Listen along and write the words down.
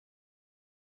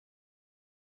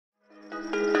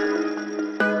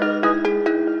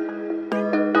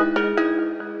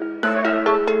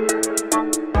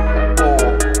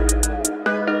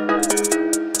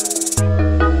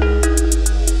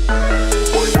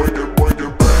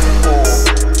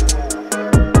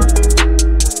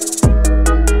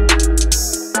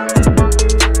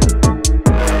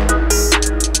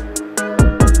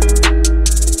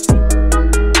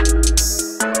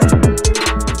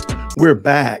We're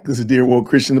back. This is Dear World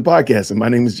Christian, the podcast, and my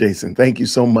name is Jason. Thank you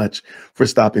so much for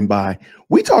stopping by.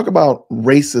 We talk about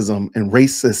racism and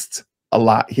racists a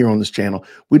lot here on this channel.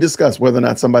 We discuss whether or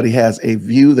not somebody has a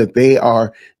view that they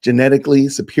are genetically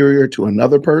superior to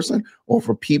another person, or if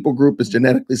a people group is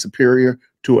genetically superior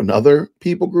to another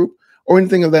people group, or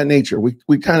anything of that nature.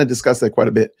 We kind of discuss that quite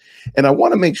a bit. And I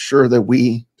want to make sure that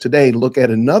we today look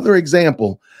at another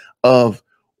example of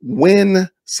when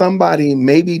somebody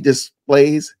maybe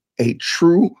displays a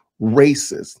true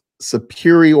racist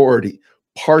superiority,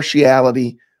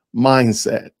 partiality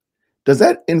mindset. Does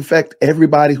that infect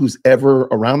everybody who's ever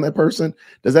around that person?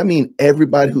 Does that mean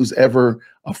everybody who's ever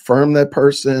affirmed that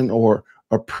person or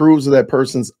approves of that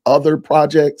person's other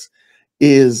projects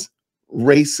is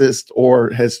racist or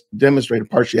has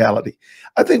demonstrated partiality?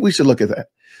 I think we should look at that.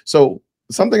 So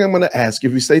something I'm going to ask,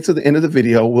 if you stay to the end of the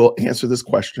video, we'll answer this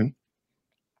question.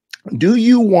 Do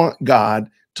you want God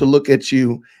to look at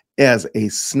you as a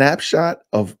snapshot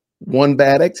of one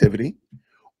bad activity?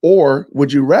 Or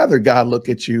would you rather God look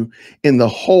at you in the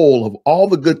whole of all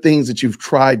the good things that you've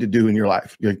tried to do in your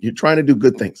life? You're trying to do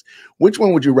good things. Which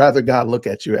one would you rather God look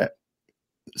at you at?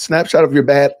 Snapshot of your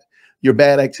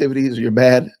bad activities, or your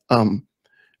bad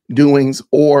doings,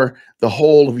 or the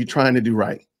whole of you trying to do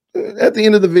right? At the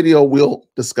end of the video, we'll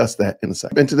discuss that in a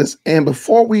second. Into this. And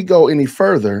before we go any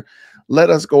further, let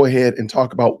us go ahead and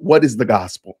talk about what is the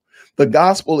gospel. The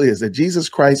gospel is that Jesus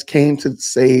Christ came to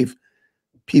save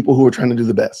people who are trying to do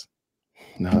the best.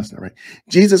 No, that's not right.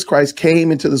 Jesus Christ came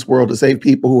into this world to save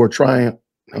people who are trying.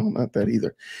 No, not that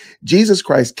either. Jesus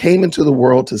Christ came into the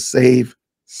world to save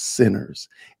sinners.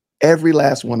 Every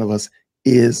last one of us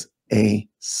is a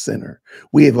sinner.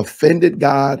 We have offended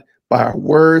God by our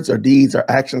words, our deeds, our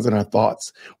actions, and our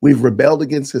thoughts. We've rebelled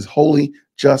against his holy,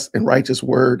 just, and righteous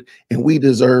word, and we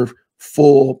deserve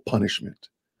full punishment.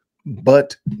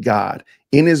 But God,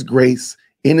 in his grace,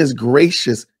 in his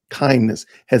gracious kindness,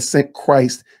 has sent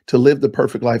Christ to live the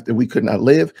perfect life that we could not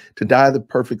live, to die the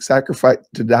perfect sacrifice,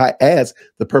 to die as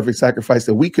the perfect sacrifice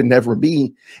that we could never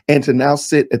be, and to now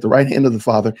sit at the right hand of the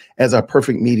Father as our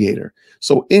perfect mediator.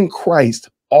 So in Christ,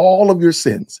 all of your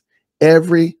sins,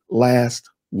 every last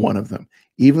one of them,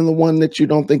 even the one that you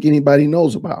don't think anybody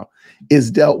knows about, is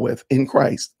dealt with in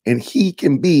Christ. And he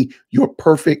can be your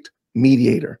perfect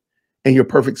mediator and your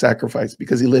perfect sacrifice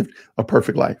because he lived a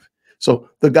perfect life. So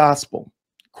the gospel,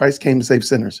 Christ came to save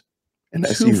sinners, and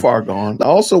that's too far gone. I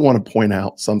also want to point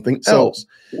out something else.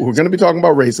 We're going to be talking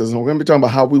about racism. We're going to be talking about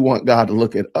how we want God to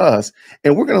look at us.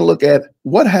 And we're going to look at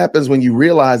what happens when you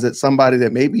realize that somebody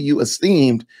that maybe you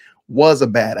esteemed was a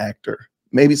bad actor.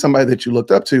 Maybe somebody that you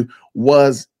looked up to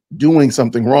was doing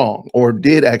something wrong or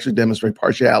did actually demonstrate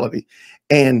partiality.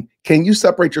 And can you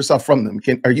separate yourself from them?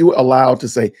 Are you allowed to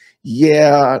say,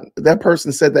 yeah, that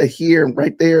person said that here and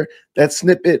right there, that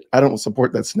snippet, I don't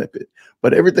support that snippet,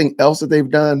 but everything else that they've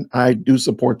done, I do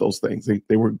support those things.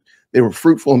 They were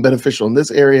fruitful and beneficial in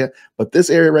this area, but this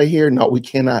area right here, no, we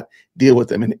cannot deal with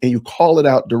them. And you call it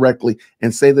out directly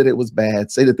and say that it was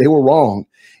bad, say that they were wrong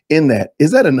in that.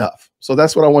 Is that enough? So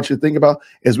that's what I want you to think about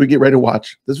as we get ready to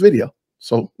watch this video.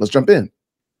 So let's jump in.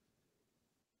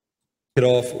 Get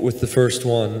off with the first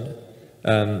one.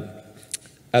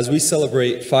 As we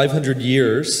celebrate 500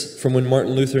 years from when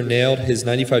Martin Luther nailed his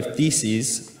 95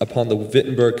 Theses upon the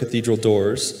Wittenberg Cathedral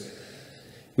doors,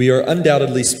 we are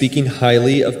undoubtedly speaking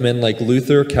highly of men like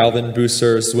Luther, Calvin,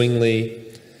 Bucer,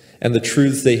 Zwingli, and the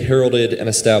truths they heralded and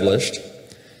established.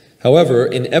 However,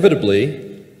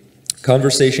 inevitably,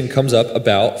 conversation comes up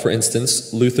about, for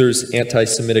instance, Luther's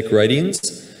anti-Semitic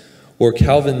writings or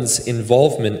Calvin's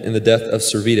involvement in the death of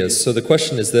Servetus. So the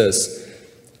question is this: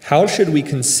 how should we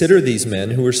consider these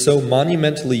men who were so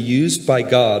monumentally used by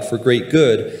God for great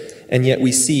good, and yet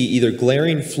we see either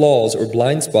glaring flaws or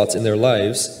blind spots in their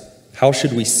lives? How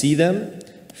should we see them,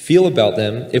 feel about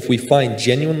them, if we find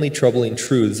genuinely troubling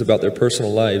truths about their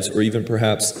personal lives, or even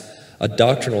perhaps a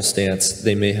doctrinal stance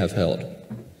they may have held?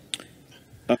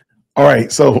 All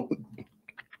right, so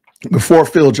before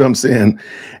Phil jumps in,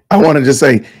 I want to just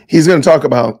say he's going to talk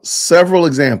about several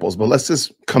examples, but let's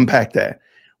just compact that.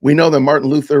 We know that Martin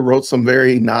Luther wrote some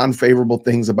very non-favorable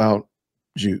things about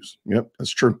Jews. Yep,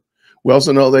 that's true. We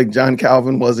also know that John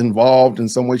Calvin was involved in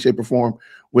some way, shape, or form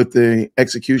with the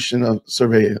execution of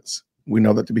Servetus. We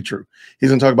know that to be true. He's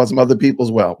going to talk about some other people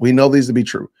as well. We know these to be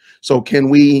true. So do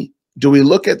we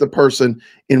look at the person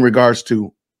in regards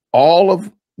to all of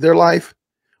their life,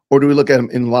 or do we look at them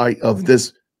in light of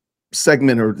this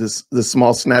segment or this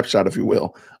small snapshot, if you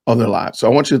will, of their lives? So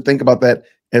I want you to think about that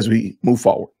as we move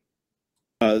forward.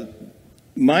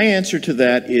 My answer to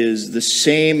that is the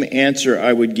same answer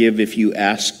I would give if you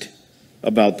asked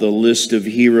about the list of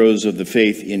heroes of the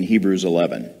faith in Hebrews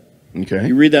 11. Okay.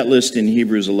 You read that list in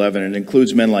Hebrews 11, and it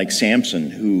includes men like Samson,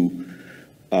 who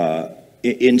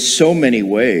in so many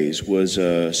ways was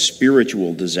a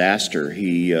spiritual disaster.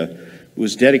 He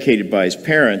was dedicated by his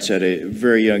parents at a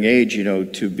very young age,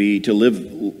 to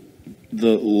live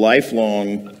the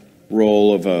lifelong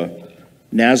role of a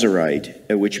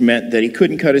Nazirite, which meant that he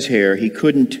couldn't cut his hair, he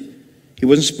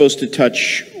wasn't supposed to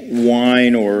touch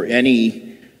wine or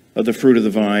any of the fruit of the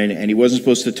vine, and he wasn't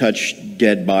supposed to touch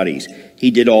dead bodies.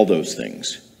 He did all those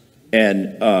things. And,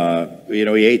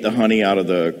 he ate the honey out of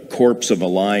the corpse of a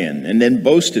lion and then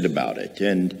boasted about it,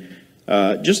 and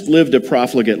just lived a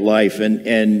profligate life,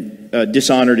 and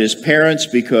dishonored his parents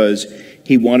because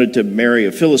he wanted to marry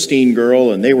a Philistine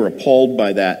girl, and they were appalled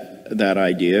by that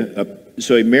idea.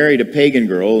 So he married a pagan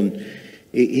girl, and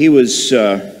he was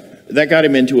that got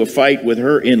him into a fight with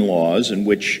her in-laws, in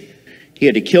which he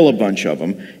had to kill a bunch of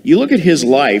them. You look at his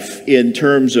life in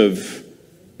terms of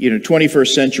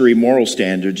 21st century moral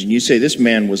standards, and you say this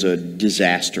man was a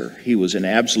disaster. He was an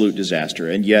absolute disaster,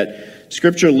 and yet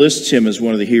Scripture lists him as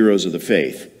one of the heroes of the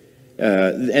faith.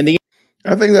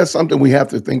 I think that's something we have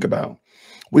to think about.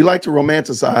 We like to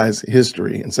romanticize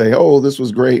history and say, "Oh, this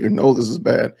was great," or "No, this is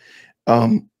bad."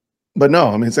 But no,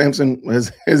 I mean, Samson,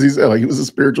 as he said, he was a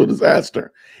spiritual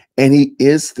disaster, and he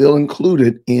is still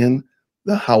included in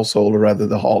the household, or rather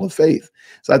the hall of faith.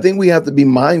 So I think we have to be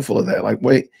mindful of that. Like,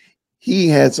 wait, he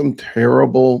had some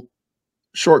terrible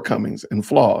shortcomings and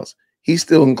flaws. He's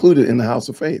still included in the house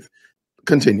of faith.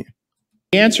 Continue.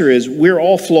 The answer is we're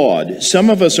all flawed. Some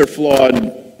of us are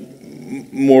flawed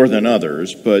more than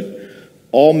others, but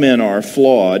all men are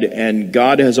flawed, and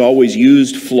God has always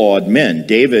used flawed men.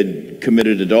 David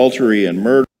committed adultery and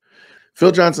murder.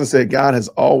 Philjohnson said God has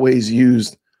always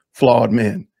used flawed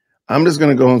men. I'm just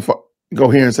going to go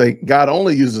here and say God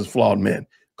only uses flawed men,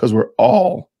 because we're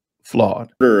all flawed.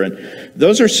 And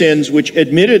those are sins which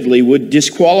admittedly would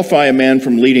disqualify a man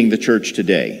from leading the church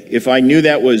today. If I knew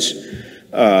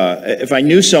if I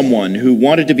knew someone who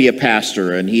wanted to be a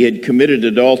pastor and he had committed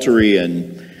adultery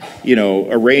and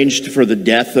arranged for the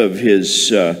death of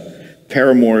his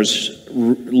paramour's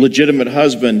legitimate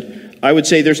husband, I would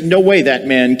say there's no way that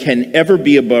man can ever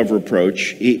be above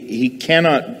reproach. He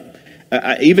cannot,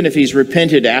 even if he's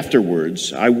repented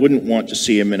afterwards, I wouldn't want to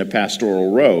see him in a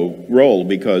pastoral role,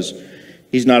 because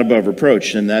he's not above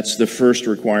reproach, and that's the first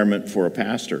requirement for a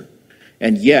pastor.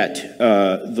 And yet,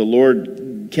 the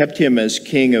Lord kept him as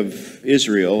king of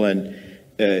Israel, and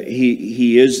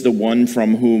he is the one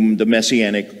from whom the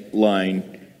messianic line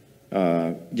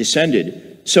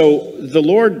descended. So the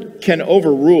Lord can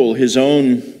overrule his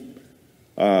own.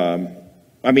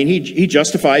 He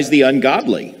justifies the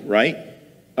ungodly, right?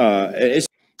 I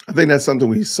think that's something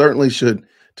we certainly should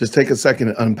just take a second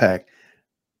and unpack.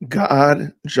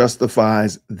 God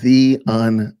justifies the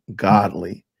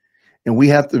ungodly, and we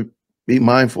have to be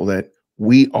mindful that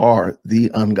we are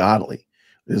the ungodly.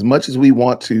 As much as we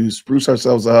want to spruce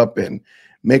ourselves up and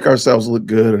make ourselves look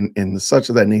good and such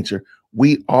of that nature,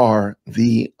 we are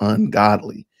the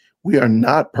ungodly. We are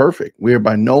not perfect. We are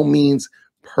by no means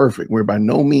perfect. We're by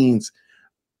no means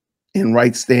in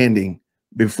right standing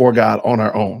before God on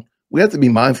our own. We have to be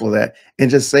mindful of that and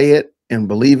just say it and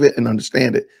believe it and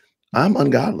understand it. I'm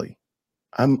ungodly.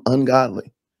 I'm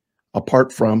ungodly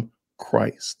apart from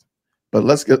Christ. But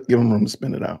let's give him room to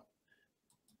spin it out.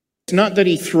 It's not that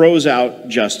he throws out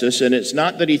justice, and it's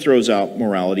not that he throws out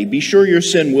morality. Be sure your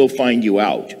sin will find you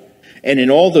out. And in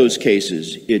all those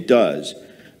cases, it does.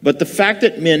 But the fact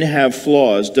that men have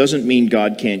flaws doesn't mean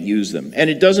God can't use them. And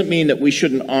it doesn't mean that we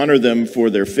shouldn't honor them for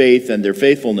their faith and their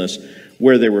faithfulness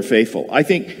where they were faithful. I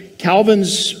think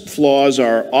Calvin's flaws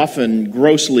are often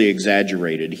grossly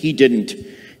exaggerated. He didn't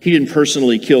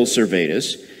personally kill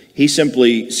Servetus. He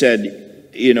simply said,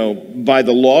 by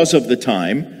the laws of the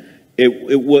time,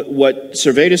 what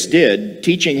Servetus did,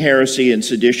 teaching heresy and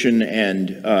sedition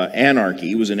and anarchy,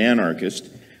 he was an anarchist,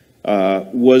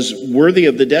 was worthy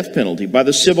of the death penalty by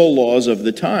the civil laws of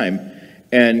the time.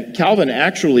 And Calvin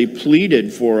actually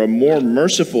pleaded for a more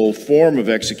merciful form of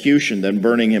execution than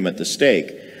burning him at the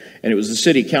stake. And it was the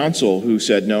city council who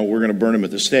said, no, we're going to burn him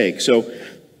at the stake. So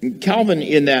Calvin,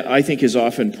 in that, I think, is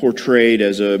often portrayed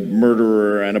as a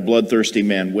murderer and a bloodthirsty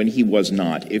man when he was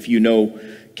not. If you know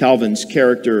Calvin's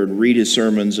character and read his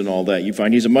sermons and all that, you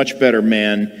find he's a much better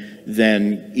man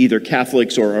than either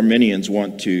Catholics or Arminians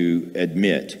want to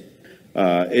admit.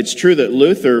 It's true that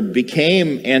Luther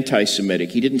became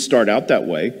anti-Semitic. He didn't start out that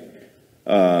way,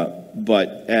 but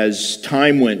as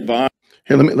time went by.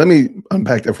 Here, let me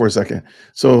unpack that for a second.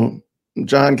 So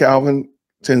John Calvin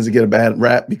tends to get a bad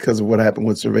rap because of what happened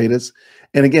with Servetus,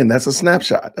 And again, that's a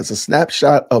snapshot. That's a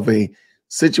snapshot of a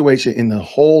situation in the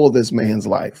whole of this man's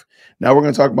life. Now we're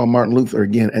going to talk about Martin Luther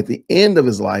again at the end of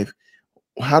his life.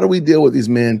 How do we deal with these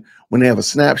men when they have a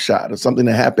snapshot of something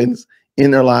that happens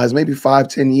in their lives, maybe 5,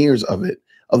 10 years of it,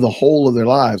 of the whole of their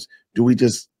lives? Do we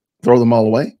just throw them all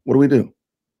away? What do we do?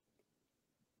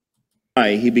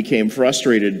 He became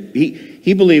frustrated.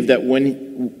 He believed that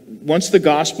once the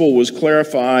gospel was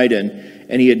clarified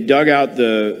and he had dug out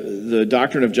the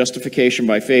doctrine of justification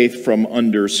by faith from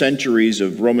under centuries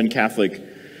of Roman Catholic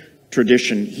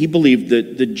tradition, he believed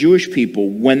that the Jewish people,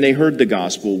 when they heard the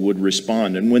gospel, would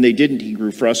respond. And when they didn't, he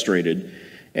grew frustrated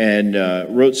and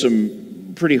wrote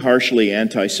some pretty harshly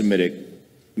anti-Semitic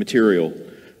material.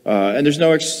 And there's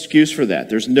no excuse for that.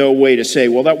 There's no way to say,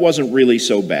 well, that wasn't really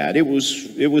so bad. It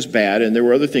was bad, and there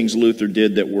were other things Luther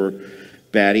did that were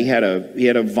bad. He had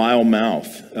a vile mouth.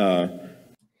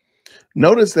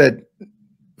 Notice that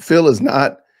Phil is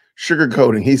not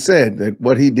sugarcoating. He said that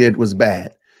what he did was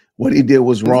bad. What he did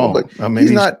was wrong. But I mean,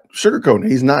 he's not sugarcoating.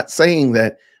 He's not saying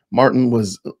that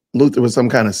Luther was some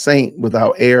kind of saint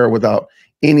without error, without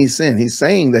any sin. He's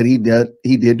saying that he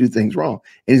did do things wrong.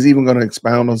 And he's even going to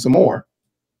expound on some more.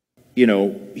 You know,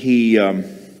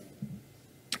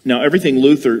 now everything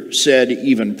Luther said,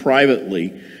 even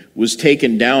privately, was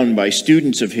taken down by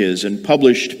students of his and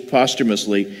published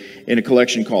posthumously in a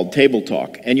collection called Table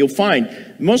Talk. And you'll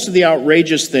find most of the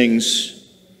outrageous things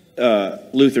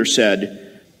Luther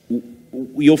said,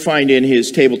 you'll find in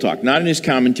his Table Talk, not in his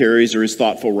commentaries or his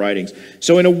thoughtful writings.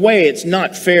 So in a way, it's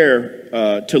not fair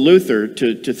to Luther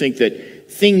to think that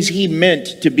things he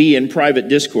meant to be in private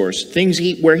discourse,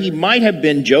 where he might have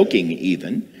been joking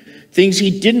even, things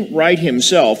he didn't write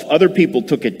himself, other people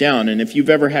took it down. And if you've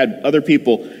ever had other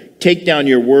people take down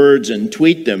your words and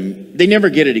tweet them, they never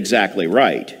get it exactly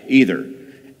right either.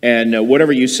 And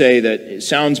whatever you say that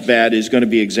sounds bad is going to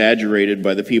be exaggerated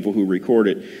by the people who record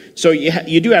it. So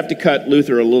you do have to cut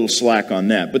Luther a little slack on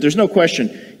that. But there's no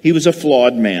question he was a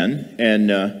flawed man.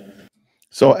 And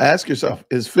so ask yourself,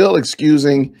 is Phil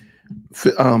excusing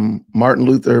Martin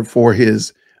Luther for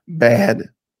his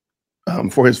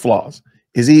for his flaws?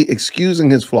 Is he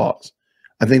excusing his flaws?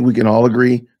 I think we can all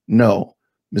agree, no.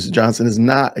 Mr. Johnson is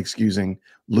not excusing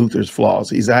Luther's flaws.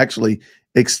 He's actually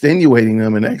extenuating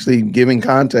them and actually giving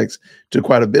context to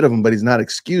quite a bit of them, but he's not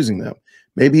excusing them.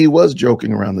 Maybe he was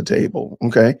joking around the table,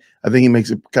 okay? I think he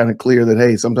makes it kind of clear that,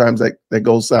 hey, sometimes that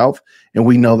goes south, and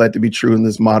we know that to be true in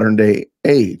this modern day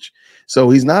age. So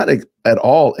he's not at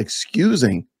all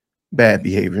excusing bad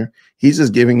behavior. He's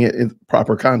just giving it in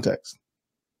proper context.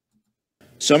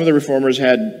 Some of the reformers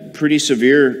had pretty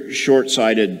severe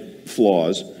short-sighted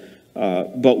flaws,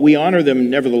 but we honor them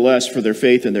nevertheless for their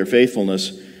faith and their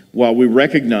faithfulness, while we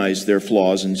recognize their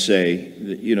flaws and say,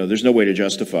 you know, there's no way to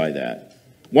justify that.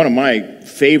 One of my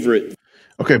favorite...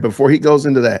 Okay, before he goes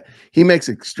into that, he makes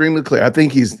it extremely clear. I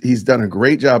think he's done a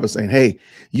great job of saying, hey,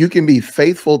 you can be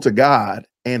faithful to God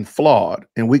and flawed.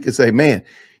 And we could say, man,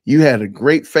 you had a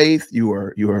great faith. You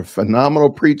were a phenomenal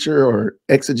preacher or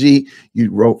exegete.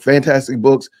 You wrote fantastic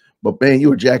books, but man, you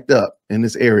were jacked up in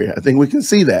this area. I think we can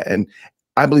see that. And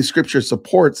I believe scripture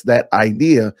supports that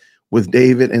idea with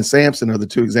David and Samson are the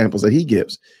two examples that he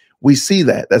gives. We see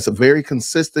that. That's a very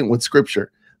consistent with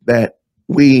scripture that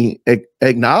we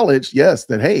acknowledge, yes,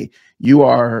 that, hey, you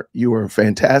were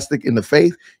fantastic in the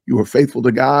faith. You were faithful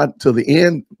to God till the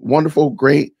end. Wonderful,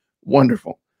 great,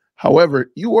 wonderful.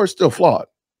 However, you are still flawed.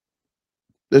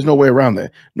 There's no way around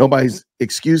that. Nobody's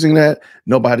excusing that.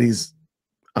 Nobody's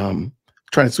trying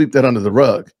to sweep that under the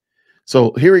rug.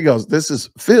 So here he goes. This is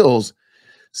Phil's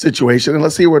situation, and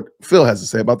let's hear what Phil has to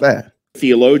say about that.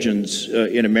 Theologians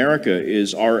in America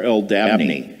is RL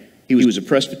Dabney. He was a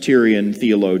Presbyterian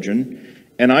theologian,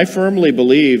 and I firmly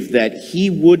believe that he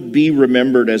would be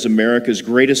remembered as America's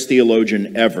greatest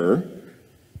theologian ever,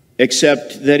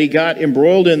 except that he got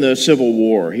embroiled in the Civil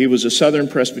War. He was a Southern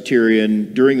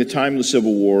Presbyterian. During the time of the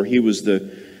Civil War, he was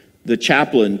the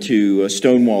chaplain to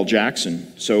Stonewall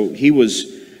Jackson. So he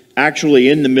was actually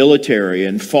in the military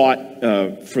and fought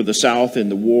for the South in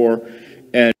the war.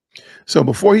 And so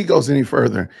before he goes any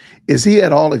further, is he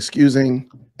at all excusing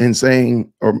and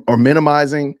saying or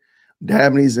minimizing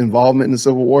Dabney's involvement in the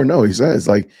Civil War? No, he says,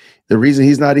 like, the reason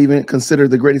he's not even considered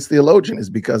the greatest theologian is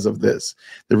because of this.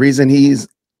 The reason he's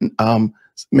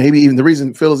maybe even the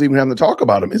reason Phil is even having to talk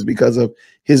about him is because of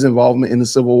his involvement in the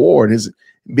Civil War and his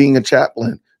being a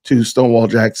chaplain to Stonewall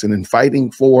Jackson and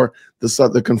fighting for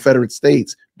the Confederate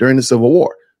States during the Civil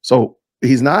War. So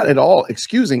he's not at all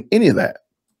excusing any of that.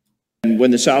 And when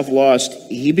the South lost,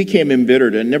 he became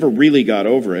embittered and never really got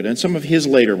over it. And some of his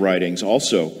later writings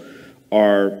also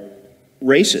are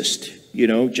racist, you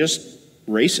know, just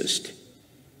racist.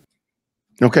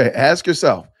 Okay, ask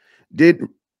yourself, did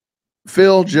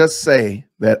Phil just say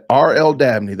that RL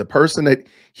Dabney, the person that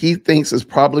he thinks is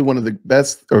probably one of the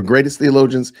best or greatest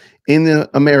theologians in the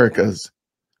Americas,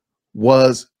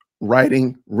 was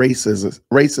writing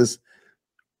racist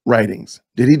writings?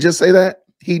 Did he just say that?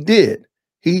 He did.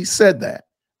 He said that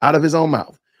out of his own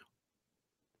mouth.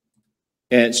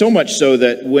 And so much so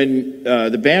that when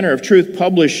the Banner of Truth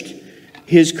published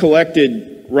his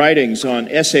collected writings on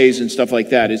essays and stuff like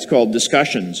that, it's called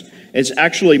Discussions. It's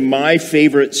actually my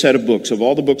favorite set of books. Of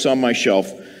all the books on my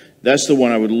shelf, that's the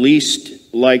one I would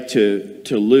least like to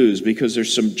lose, because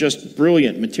there's some just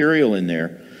brilliant material in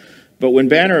there. But when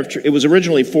Banner of Truth, it was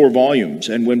originally 4 volumes,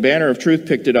 and when Banner of Truth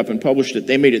picked it up and published it,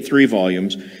 they made it 3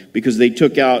 volumes because they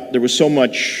took out, there was so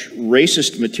much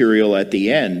racist material at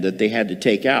the end that they had to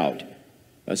take out.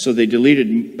 So they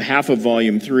deleted half of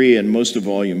volume 3 and most of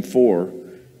volume 4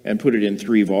 and put it in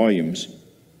 3 volumes.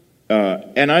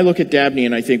 And I look at Dabney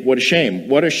and I think, what a shame.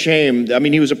 What a shame. I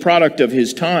mean, he was a product of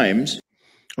his times.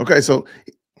 Okay, so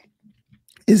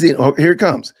is he, oh, here it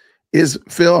comes. Is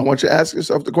Phil, I want you to ask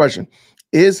yourself the question,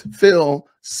 is Phil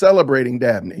celebrating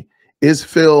Dabney? Is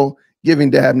Phil giving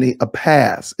Dabney a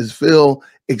pass? Is Phil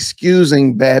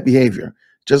excusing bad behavior?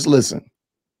 Just listen.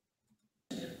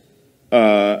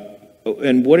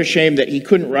 And what a shame that he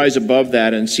couldn't rise above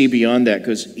that and see beyond that,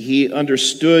 because he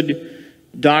understood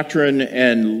doctrine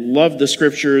and loved the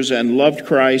scriptures and loved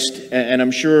Christ, and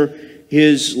I'm sure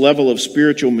his level of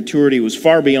spiritual maturity was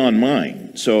far beyond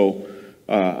mine. So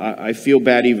I feel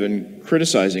bad even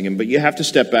criticizing him, but you have to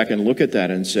step back and look at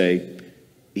that and say,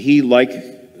 he, like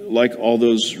all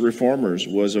those reformers,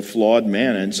 was a flawed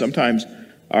man, and sometimes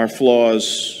our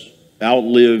flaws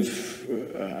outlive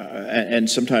and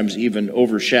sometimes even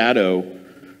overshadow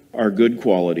our good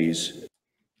qualities.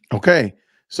 Okay,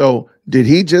 so did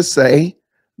he just say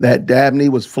that Dabney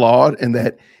was flawed and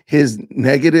that his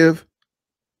negative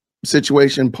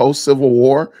situation post-Civil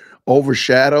War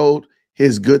overshadowed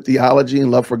his good theology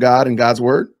and love for God and God's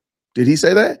word? Did he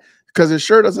say that? Because it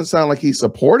sure doesn't sound like he's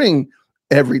supporting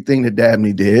everything that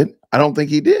Dabney did. I don't think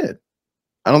he did.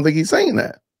 I don't think he's saying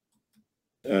that.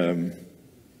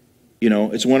 You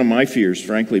know, it's one of my fears,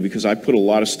 frankly, because I put a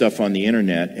lot of stuff on the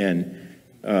internet, and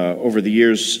over the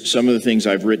years, some of the things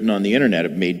I've written on the internet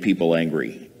have made people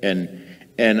angry.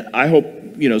 And I hope,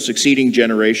 you know, succeeding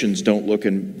generations don't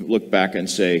look back and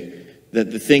say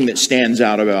that the thing that stands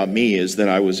out about me is that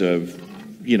I was a,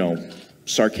 you know,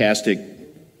 sarcastic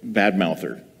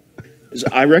badmouther.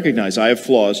 I recognize I have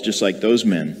flaws just like those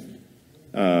men.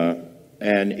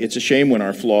 And it's a shame when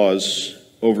our flaws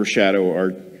overshadow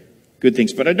our good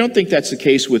things. But I don't think that's the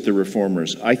case with the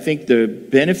reformers. I think the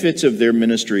benefits of their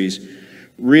ministries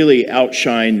really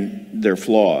outshine their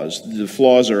flaws. The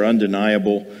flaws are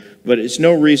undeniable, but it's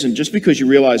no reason, just because you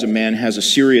realize a man has a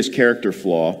serious character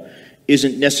flaw,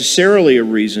 isn't necessarily a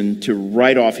reason to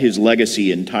write off his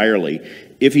legacy entirely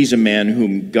if he's a man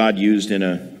whom God used in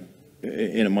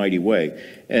a mighty way.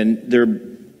 And there are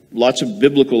lots of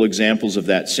biblical examples of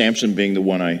that, Samson being the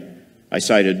one I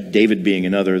cited, David being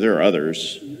another. There are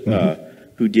others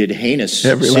who did heinous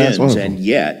sins, and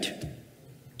yet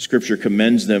Scripture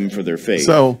commends them for their faith.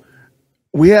 So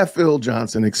we have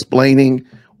Philjohnson explaining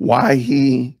why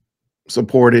he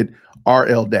supported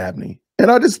RL Dabney.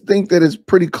 And I just think that it's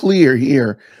pretty clear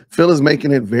here. Phil is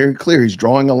making it very clear. He's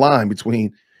drawing a line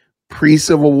between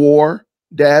pre-Civil War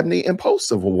Dabney and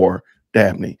post-Civil War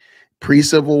Dabney.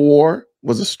 Pre-Civil War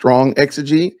was a strong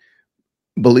exegete,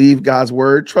 believed God's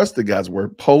word, trusted God's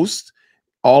word. Post,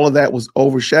 all of that was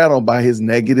overshadowed by his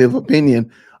negative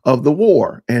opinion of the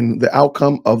war and the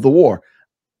outcome of the war.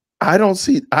 I don't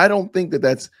think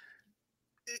that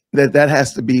that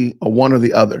has to be a one or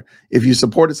the other. If you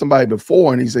supported somebody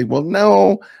before and you say, well,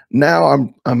 no,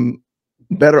 now I'm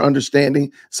better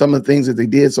understanding some of the things that they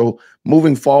did, so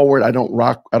moving forward, I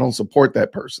don't support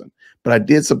that person, but I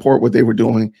did support what they were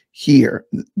doing here.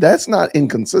 That's not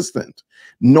inconsistent,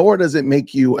 nor does it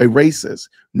make you a racist,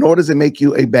 nor does it make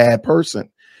you a bad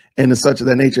person, and such of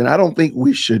that nature. And I don't think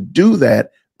we should do that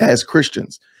as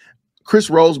Christians. Chris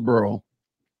Roseborough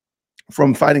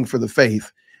from Fighting for the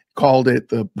Faith called it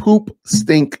the poop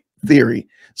stink theory.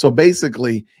 So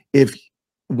basically, if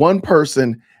one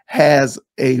person has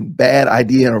a bad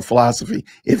idea or philosophy,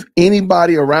 if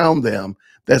anybody around them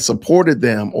that supported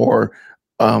them or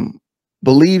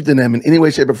believed in them in any way,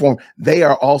 shape, or form, they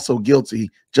are also guilty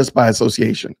just by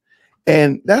association.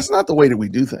 And that's not the way that we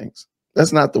do things.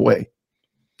 That's not the way.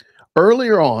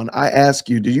 Earlier on, I asked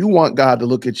you, do you want God to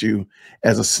look at you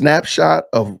as a snapshot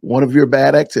of one of your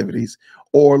bad activities,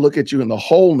 or look at you in the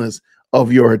wholeness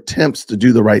of your attempts to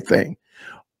do the right thing?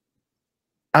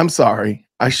 I'm sorry,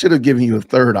 I should have given you a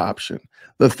third option.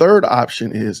 The third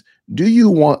option is, do you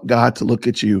want God to look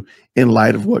at you in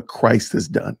light of what Christ has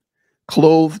done,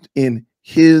 clothed in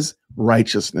his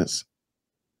righteousness?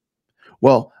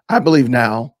 Well, I believe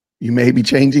now you may be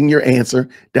changing your answer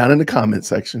down in the comment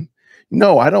section.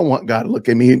 No, I don't want God to look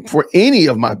at me for any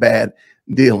of my bad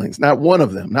dealings, not one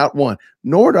of them, not one.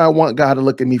 Nor do I want God to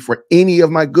look at me for any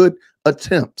of my good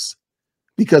attempts,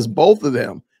 because both of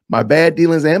them, my bad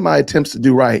dealings and my attempts to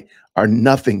do right, are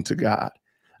nothing to God.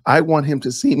 I want him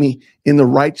to see me in the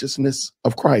righteousness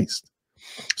of Christ.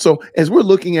 So as we're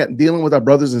looking at dealing with our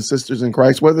brothers and sisters in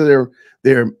Christ, whether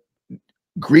they're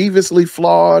grievously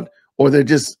flawed or they're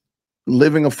just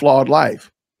living a flawed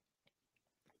life,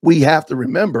 we have to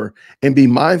remember and be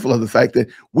mindful of the fact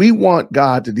that we want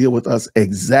God to deal with us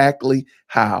exactly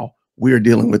how we're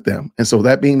dealing with them. And so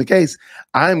that being the case,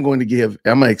 I'm going to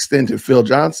extend to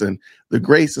philjohnson the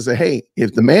grace to say, hey,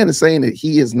 if the man is saying that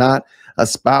he is not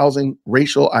espousing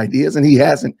racial ideas, and he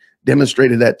hasn't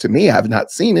demonstrated that to me, I've not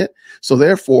seen it. So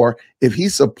therefore, if he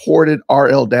supported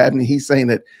RL Dabney, he's saying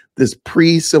that this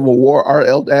pre-Civil War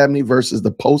RL Dabney versus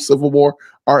the post-Civil War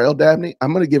RL Dabney,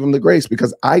 I'm going to give him the grace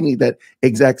because I need that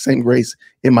exact same grace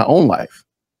in my own life.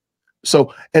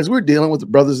 So as we're dealing with the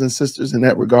brothers and sisters in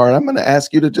that regard, I'm going to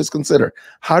ask you to just consider,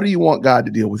 how do you want God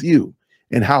to deal with you?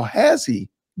 And how has he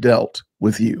dealt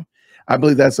with you? I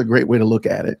believe that's a great way to look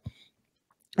at it.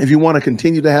 If you want to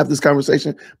continue to have this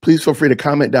conversation, please feel free to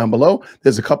comment down below.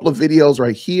 There's a couple of videos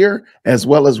right here, as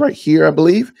well as right here, I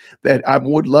believe, that I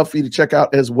would love for you to check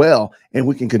out as well. And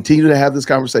we can continue to have this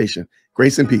conversation.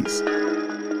 Grace and peace.